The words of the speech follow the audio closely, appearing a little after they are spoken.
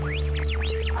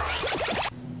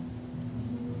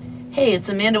Hey, it's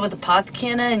Amanda with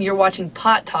Apothecana, and you're watching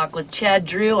Pot Talk with Chad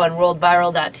Drew on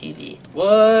WorldViral.tv.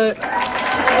 What?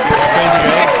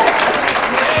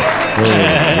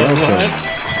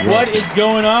 What is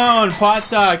going on? Pot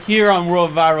Talk here on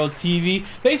World Viral TV.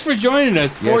 Thanks for joining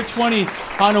us. 4:20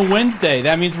 on a Wednesday.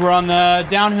 That means we're on the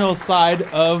downhill side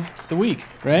of the week,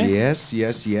 right? Yes.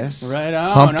 Right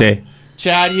on. Hump day.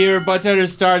 Chad here, Buttheader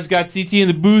Stars, got CT in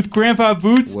the booth, Grandpa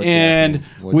Boots, What's and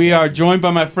happening? we are joined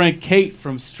by my friend Kate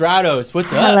from Stratos.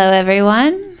 What's up? Hello,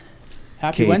 everyone.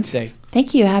 Happy Kate. Wednesday.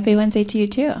 Thank you. Happy Wednesday to you,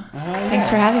 too. Thanks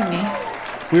for having me.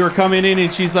 We were coming in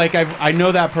and she's like, I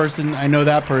know that person, I know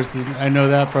that person, I know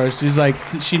that person. She's like,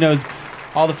 she knows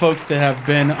all the folks that have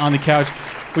been on the couch.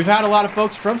 We've had a lot of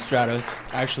folks from Stratos,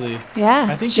 actually. Yeah.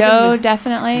 I think Joe,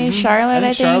 definitely. Charlotte, I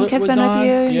think, Charlotte has was been on. with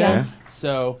you. Yeah.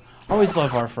 So, always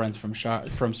love our friends from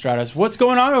Stratos. What's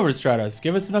going on over at Stratos?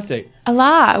 Give us an update. A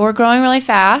lot. We're growing really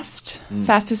fast.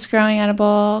 Fastest growing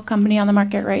edible company on the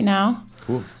market right now.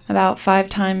 Cool. About 5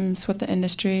 times what the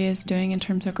industry is doing in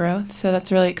terms of growth. So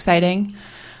that's really exciting.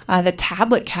 The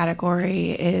tablet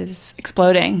category is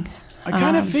exploding. I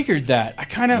kind of figured that.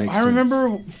 Makes I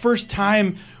remember first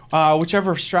time,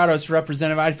 whichever Stratos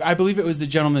representative, I believe it was a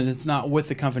gentleman that's not with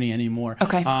the company anymore.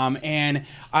 Okay. And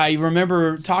I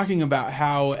remember talking about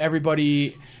how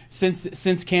everybody,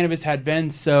 since cannabis had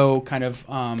been so kind of,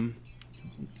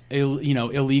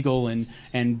 illegal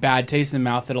and bad taste in the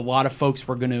mouth, that a lot of folks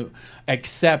were going to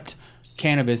accept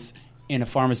cannabis in a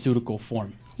pharmaceutical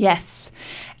form. Yes.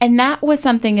 And that was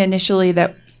something initially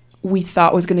that we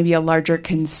thought was going to be a larger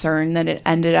concern than it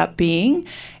ended up being.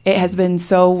 It has been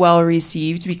so well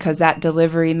received because that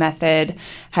delivery method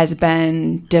has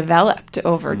been developed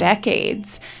over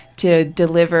decades to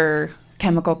deliver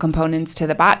chemical components to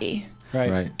the body.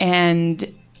 Right.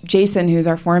 And Jason, who's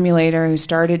our formulator, who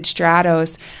started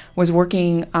Stratos, was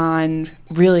working on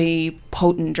really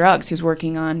potent drugs. He was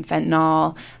working on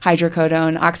fentanyl,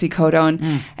 hydrocodone,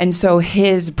 oxycodone. And so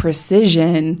his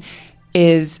precision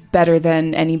is better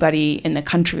than anybody in the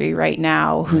country right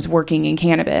now who's working in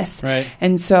cannabis. Right.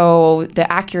 And so the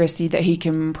accuracy that he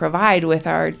can provide with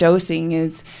our dosing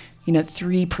is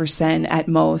 3% at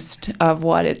most of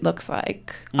what it looks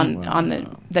like on the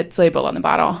that's labeled on the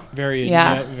bottle. Very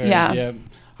Yeah. yeah.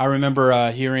 I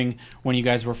remember hearing when you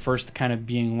guys were first kind of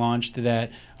being launched that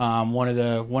one of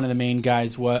the main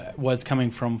guys was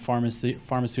coming from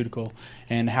pharmaceutical,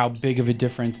 and how big of a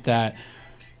difference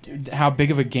how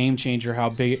big of a game changer, how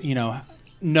big,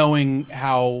 knowing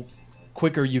how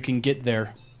quicker you can get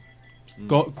there,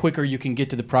 quicker you can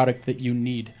get to the product that you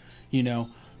need,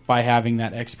 by having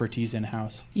that expertise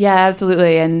in-house. Yeah,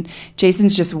 absolutely. And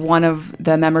Jason's just one of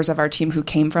the members of our team who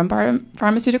came from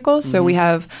pharmaceuticals. So we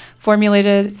have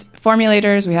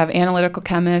formulators, we have analytical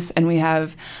chemists, and we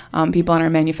have people on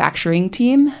our manufacturing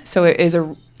team. So it is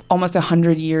almost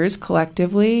 100 years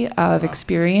collectively of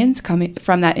experience coming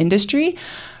from that industry,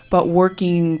 but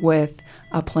working with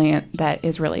a plant that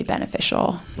is really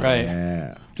beneficial. Right.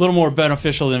 Yeah. A little more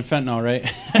beneficial than fentanyl, right?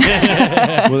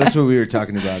 Well, that's what we were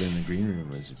talking about in the green room.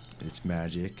 It's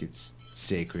magic, it's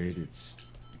sacred, it's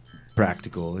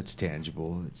practical, it's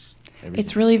tangible, it's everything.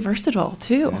 It's really versatile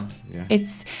too. Yeah.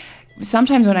 It's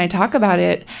sometimes when I talk about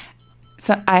it,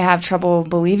 I have trouble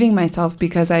believing myself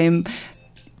because I am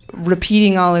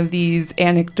repeating all of these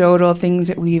anecdotal things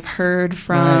that we've heard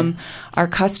from our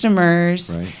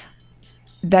customers,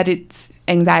 that it's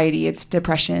anxiety, it's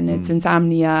depression, it's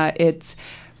insomnia, it's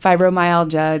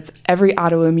fibromyalgia, it's every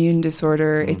autoimmune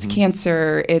disorder, it's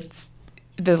cancer,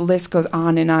 the list goes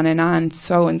on and on and on. It's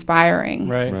so inspiring.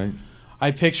 Right.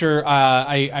 I picture.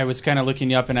 I was kind of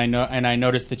looking you up, and I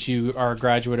noticed that you are a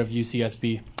graduate of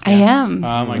UCSB. I am.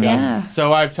 Oh my god! Yeah.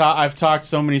 So I've talked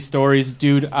so many stories,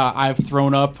 dude. I've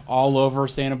thrown up all over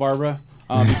Santa Barbara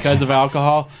because of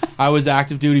alcohol. I was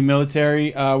active duty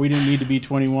military. We didn't need to be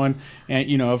 21,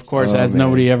 and of course, as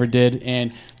nobody ever did,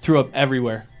 and threw up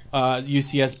everywhere.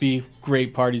 UCSB,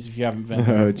 great parties if you haven't been.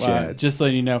 Oh, Chad. Just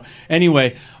letting you know.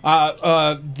 Anyway,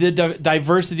 the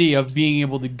diversity of being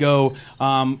able to go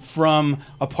from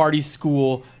a party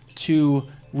school to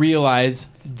realize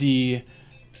the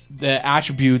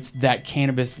attributes that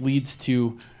cannabis leads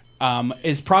to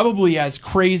is probably as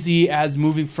crazy as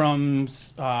moving from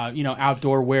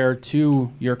outdoor wear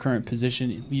to your current position,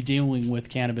 be dealing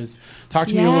with cannabis. Talk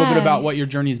to me a little bit about what your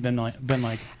journey has been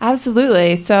like.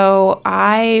 Absolutely. So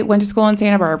I went to school in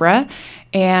Santa Barbara,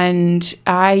 and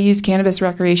I used cannabis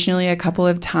recreationally a couple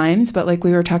of times, but like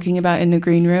we were talking about in the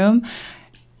green room,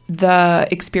 the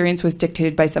experience was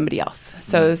dictated by somebody else.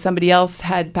 So somebody else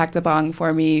had packed a bong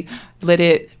for me, lit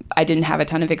it, I didn't have a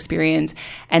ton of experience,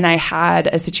 and I had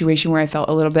a situation where I felt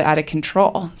a little bit out of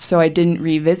control. So I didn't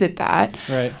revisit that.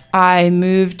 Right. I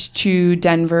moved to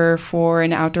Denver for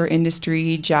an outdoor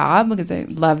industry job because I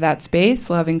love that space,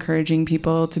 love encouraging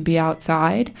people to be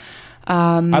outside.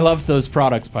 I love those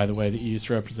products, by the way, that you used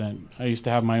to represent. I used to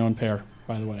have my own pair,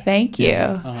 by the way. Thank you.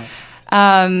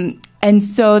 Uh-huh. And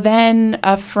so then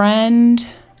a friend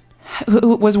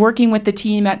who was working with the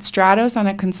team at Stratos on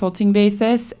a consulting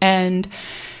basis and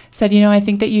said, I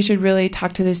think that you should really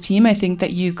talk to this team. I think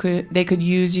that they could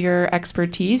use your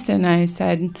expertise. And I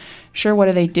said, sure, what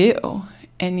do they do?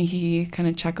 And he kind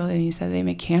of chuckled and he said, they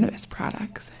make cannabis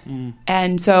products.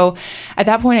 And so at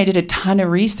that point, I did a ton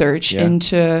of research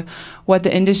into what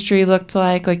the industry looked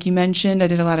like. Like you mentioned, I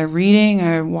did a lot of reading.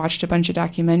 I watched a bunch of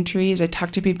documentaries. I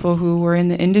talked to people who were in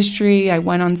the industry. I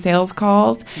went on sales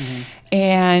calls.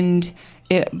 And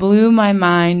it blew my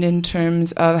mind in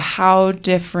terms of how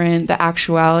different the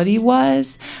actuality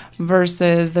was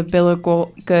versus the bill of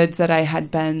goods that I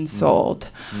had been sold.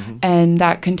 And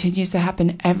that continues to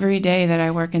happen every day that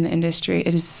I work in the industry.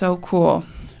 It is so cool.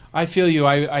 I feel you.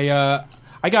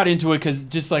 I got into it because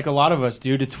just like a lot of us,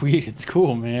 dude, it's weed. It's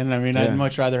cool, man. I mean, I'd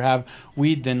much rather have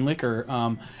weed than liquor.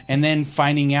 And then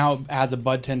finding out as a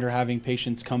bud tender, having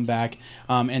patients come back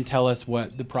and tell us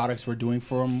what the products were doing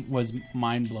for them was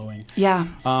mind blowing. Yeah.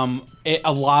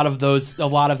 A lot of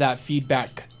that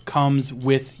feedback comes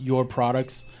with your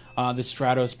products, the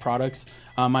Stratos products.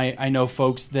 I know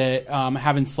folks that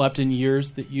haven't slept in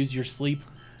years that use your sleep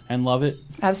and love it.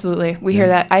 Absolutely. We hear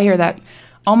that. I hear that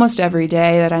almost every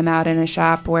day that I'm out in a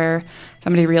shop where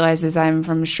somebody realizes I'm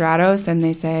from Stratos and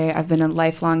they say, I've been a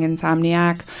lifelong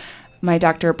insomniac. My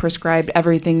doctor prescribed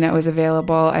everything that was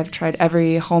available. I've tried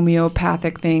every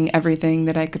homeopathic thing, everything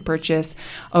that I could purchase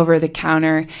over the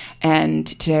counter. And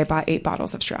today I bought 8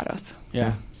 bottles of Stratos.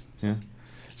 Yeah.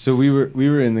 So we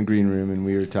were in the green room and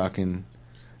we were talking,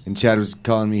 and Chad was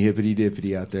calling me hippity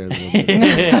dippity out there a little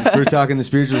bit. We were talking the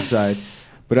spiritual side.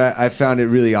 But I found it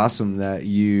really awesome that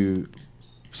you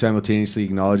simultaneously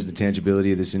acknowledge the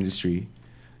tangibility of this industry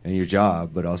and your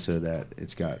job, but also that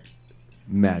it's got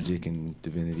magic and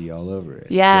divinity all over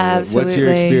it. Yeah, so absolutely. What's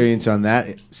your experience on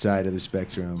that side of the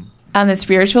spectrum? On the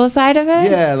spiritual side of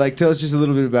it? Yeah, like tell us just a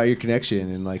little bit about your connection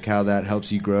and like how that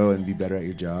helps you grow and be better at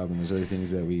your job and those other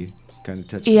things that we kind of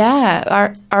touched on.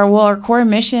 Yeah, our core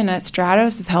mission at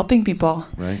Stratos is helping people.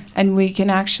 Right. And we can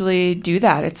actually do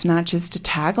that. It's not just a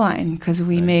tagline because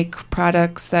we make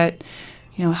products that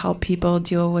help people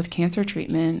deal with cancer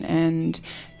treatment and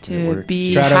to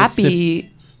be Stratos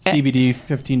happy. CBD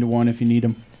 15 to 1 if you need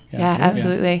them. Yeah,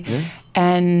 absolutely. Yeah.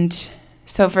 And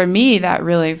so for me, that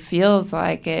really feels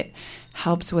like it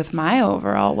helps with my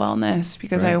overall wellness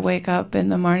because I wake up in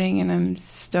the morning and I'm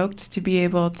stoked to be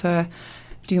able to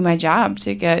do my job,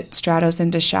 to get Stratos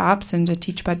into shops and to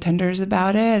teach bud tenders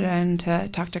about it and to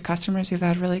talk to customers who've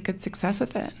had really good success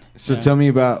with it. So tell me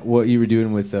about what you were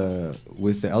doing with the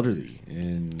elderly.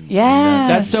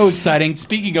 That's so exciting.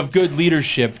 Speaking of good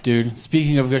leadership, dude.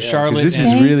 Speaking of Charlotte. This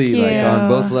is really like on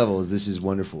both levels. This is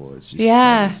wonderful. It's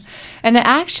just and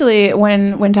actually,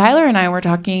 when Tyler and I were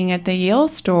talking at the Yale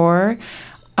store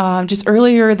just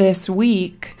earlier this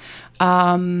week,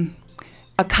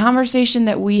 a conversation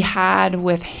that we had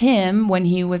with him when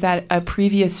he was at a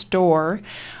previous store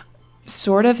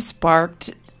sort of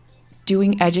sparked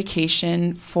doing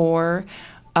education for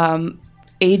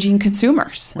aging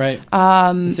consumers. Right.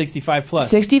 65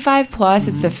 plus. 65 plus.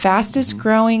 It's the fastest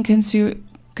growing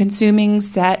consuming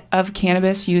set of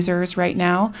cannabis users right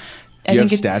now. Do you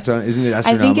have stats on it? Isn't it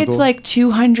astronomical? I think it's like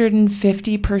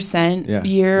 250%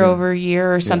 year over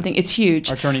year or something. It's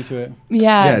huge. Are turning to it.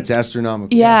 Yeah, it's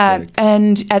astronomical. Yeah,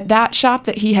 and at that shop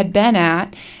that he had been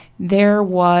at, there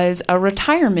was a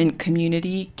retirement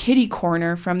community kitty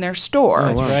corner from their store.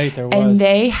 That's right, there was. And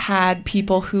they had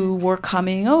people who were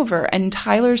coming over. And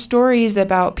Tyler's stories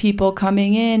about people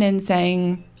coming in and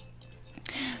saying,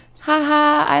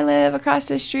 haha, I live across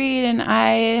the street and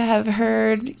I have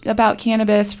heard about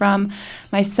cannabis from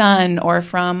my son or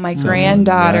from my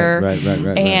granddaughter. Right.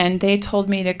 And they told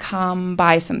me to come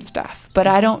buy some stuff. But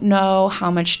I don't know how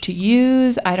much to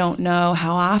use. I don't know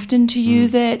how often to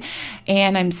use it.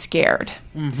 And I'm scared.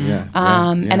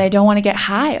 And I don't want to get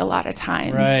high a lot of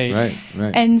times. Right.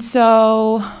 And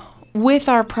so with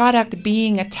our product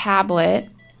being a tablet,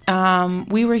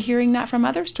 we were hearing that from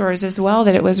other stores as well,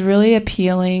 that it was really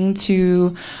appealing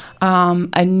to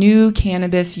a new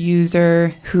cannabis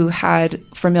user who had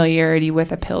familiarity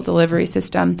with a pill delivery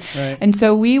system. Right. And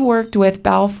so we worked with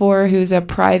Balfour, who's a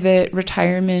private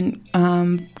retirement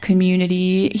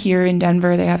community here in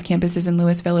Denver. They have campuses in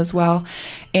Louisville as well.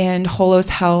 And Holos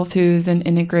Health, who's an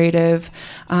integrative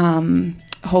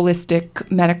holistic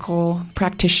medical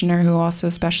practitioner who also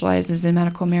specializes in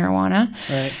medical marijuana.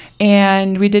 Right.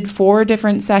 And we did 4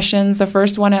 different sessions. The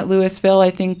first one at Louisville, I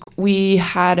think we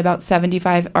had about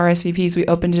 75 RSVPs. We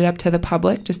opened it up to the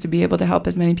public just to be able to help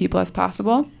as many people as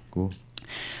possible. Cool.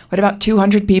 We had about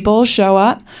 200 people show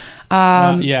up.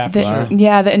 Yeah, for sure.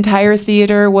 Yeah, the entire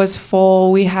theater was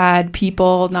full. We had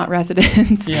people, not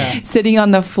residents, sitting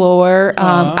on the floor.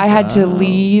 I had to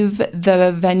leave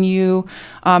the venue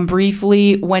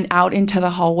briefly, went out into the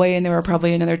hallway, and there were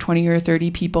probably another 20 or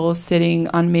 30 people sitting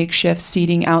on makeshift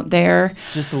seating out there.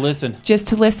 Just to listen. Just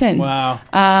to listen. Wow.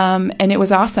 And it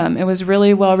was awesome. It was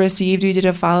really well received. We did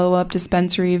a follow-up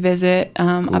dispensary visit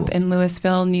up in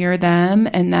Louisville near them,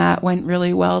 and that went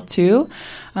really well too.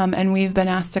 And we've been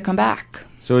asked to come back.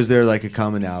 So is there like a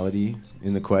commonality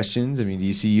in the questions? I mean, do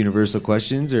you see universal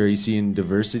questions, or are you seeing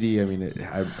diversity? I mean,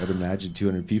 I'd imagine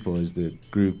 200 people is the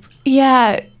group.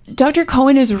 Yeah. Dr.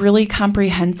 Cohen is really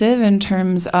comprehensive in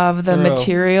terms of the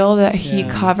material that he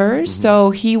covers. Mm-hmm.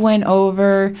 So he went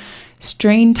over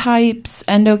strain types,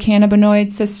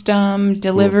 endocannabinoid system,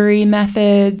 delivery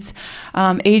methods,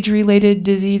 age-related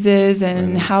diseases,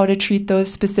 and how to treat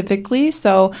those specifically.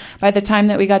 So by the time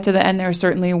that we got to the end, there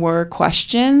certainly were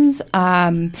questions,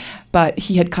 but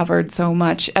he had covered so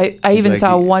much. I even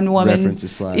saw one woman.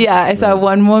 I saw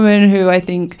one woman who I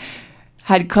think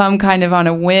had come kind of on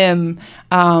a whim,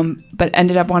 but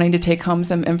ended up wanting to take home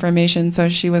some information. So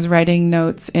she was writing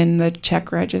notes in the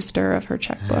check register of her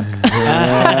checkbook.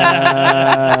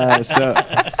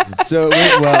 So it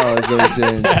went well, is what I'm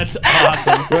saying. That's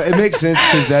awesome. Well, it makes sense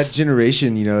because that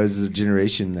generation, is a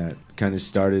generation that kind of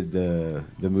started the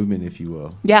movement, if you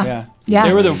will. Yeah.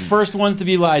 They were the first ones to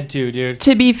be lied to, dude.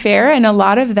 To be fair, and a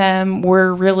lot of them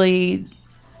were really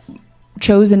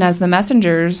chosen as the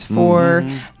messengers for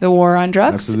the war on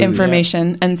drugs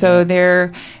information. And so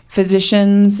they're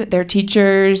physicians, they're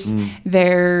teachers,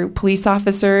 they're police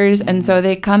officers. And so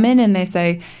they come in and they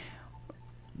say,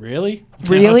 Really?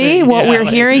 What we're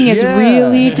hearing is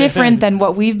really different than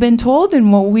what we've been told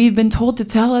and what we've been told to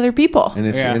tell other people. And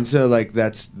and so like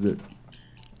that's the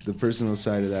personal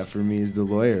side of that for me is the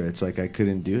lawyer. It's like I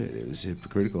couldn't do it. It was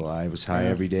hypocritical. I was high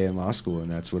every day in law school,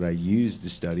 and that's what I used to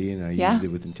study, and I used it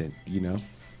with intent,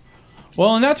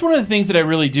 Well, and that's one of the things that I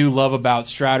really do love about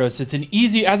Stratos. It's an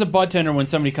easy, as a bud tender, when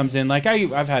somebody comes in, like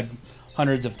I've had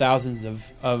hundreds of thousands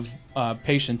of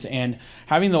patients, and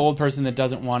having the old person that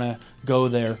doesn't want to go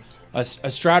there, a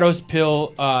Stratos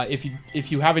pill,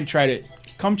 if you haven't tried it,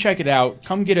 come check it out.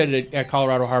 Come get it at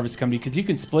Colorado Harvest Company, because you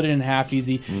can split it in half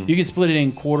easy. You can split it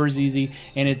in quarters easy,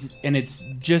 and it's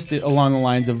just along the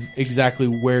lines of exactly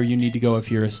where you need to go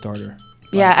if you're a starter.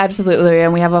 Yeah, absolutely.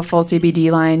 And we have a full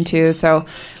CBD line too. So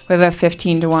we have a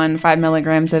 15-to-1, 5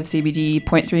 milligrams of CBD,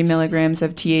 0.3 milligrams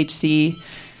of THC.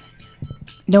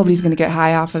 Nobody's going to get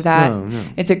high off of that. No.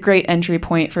 It's a great entry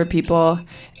point for people.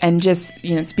 And just,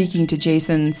 speaking to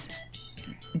Jason's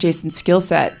skill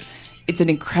set, it's an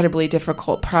incredibly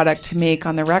difficult product to make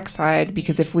on the rec side,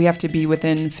 because if we have to be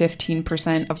within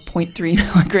 15% of 0.3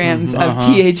 milligrams of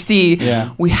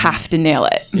THC, we have to nail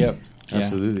it. Yep.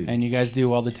 Absolutely. And you guys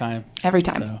do all the time. Every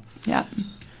time. So. Yeah.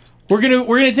 We're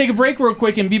gonna take a break real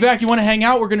quick and be back. You want to hang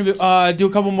out? We're gonna do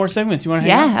a couple more segments. You want to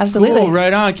hang out? Yeah, absolutely. Cool,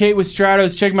 right on. Kate with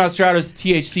Stratos. Check them out,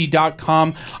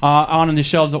 StratosTHC.com, on the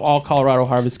shelves of all Colorado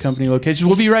Harvest Company locations.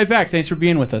 We'll be right back. Thanks for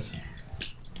being with us.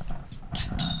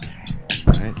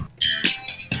 All right.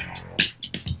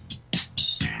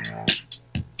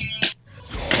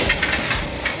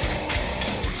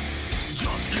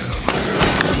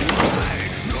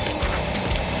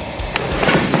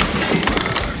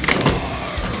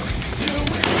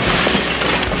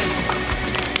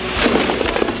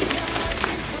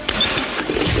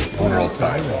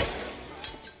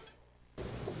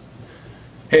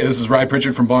 Hey, this is Rye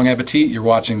Pritchard from Bong Appetit. You're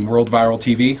watching World Viral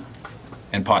TV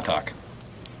and Pot Talk.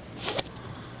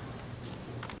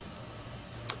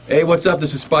 Hey, what's up?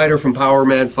 This is Spider from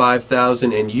Powerman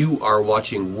 5000, and you are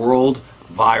watching World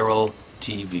Viral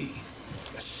TV.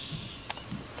 Yes.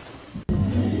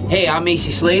 Hey, I'm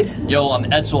Macy Slade. Yo, I'm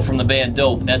Edsel from the band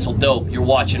Dope. Edsel Dope. You're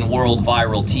watching World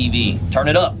Viral TV. Turn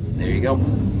it up. There you go.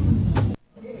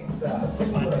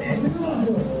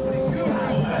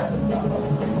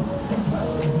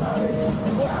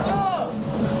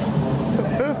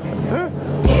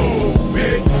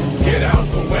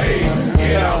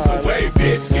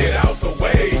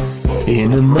 In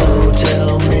in a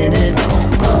Motel Minute.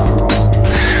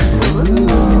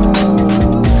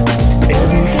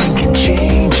 Everything can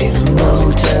change in a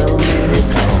Motel Minute.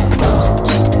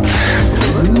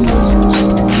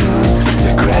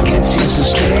 The crackhead seems so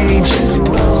strange in a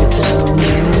Motel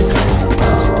Minute.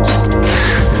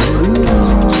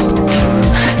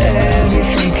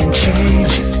 Everything can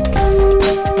change.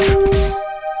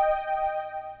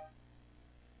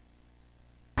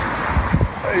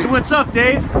 So what's up,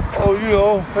 Dave? Oh, you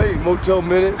know, hey, Motel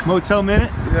Minute. Motel Minute?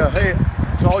 Yeah, hey,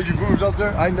 to all you viewers out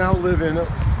there, I now live in a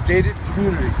gated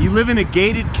community. You live in a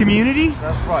gated community?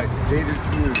 That's right, gated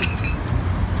community.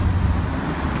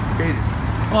 Gated.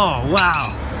 Oh,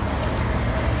 wow.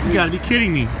 You gotta be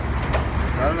kidding me.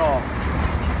 Not at all.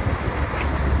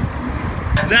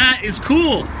 That is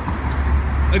cool.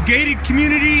 A gated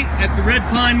community at the Red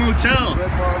Pine Motel. Red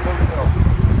Pine Motel.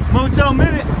 Motel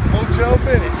Minute. Motel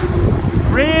Minute.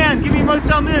 Rayanne, give me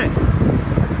Motel Minute.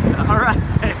 All right.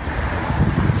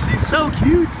 She's so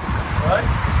cute. Right?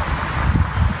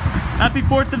 Happy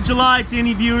 4th of July to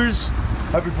any viewers.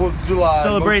 Happy 4th of July.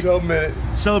 Celebrate, Motel Minute.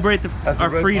 Celebrate our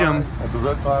freedom at the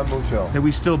Red Pine Motel. that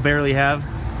we still barely have.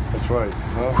 That's right.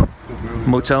 Huh?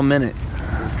 Motel Minute.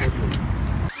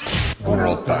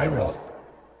 World Viral.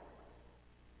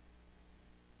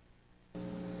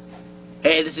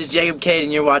 Hey, this is Jacob Cade,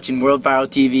 and you're watching World Viral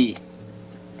TV.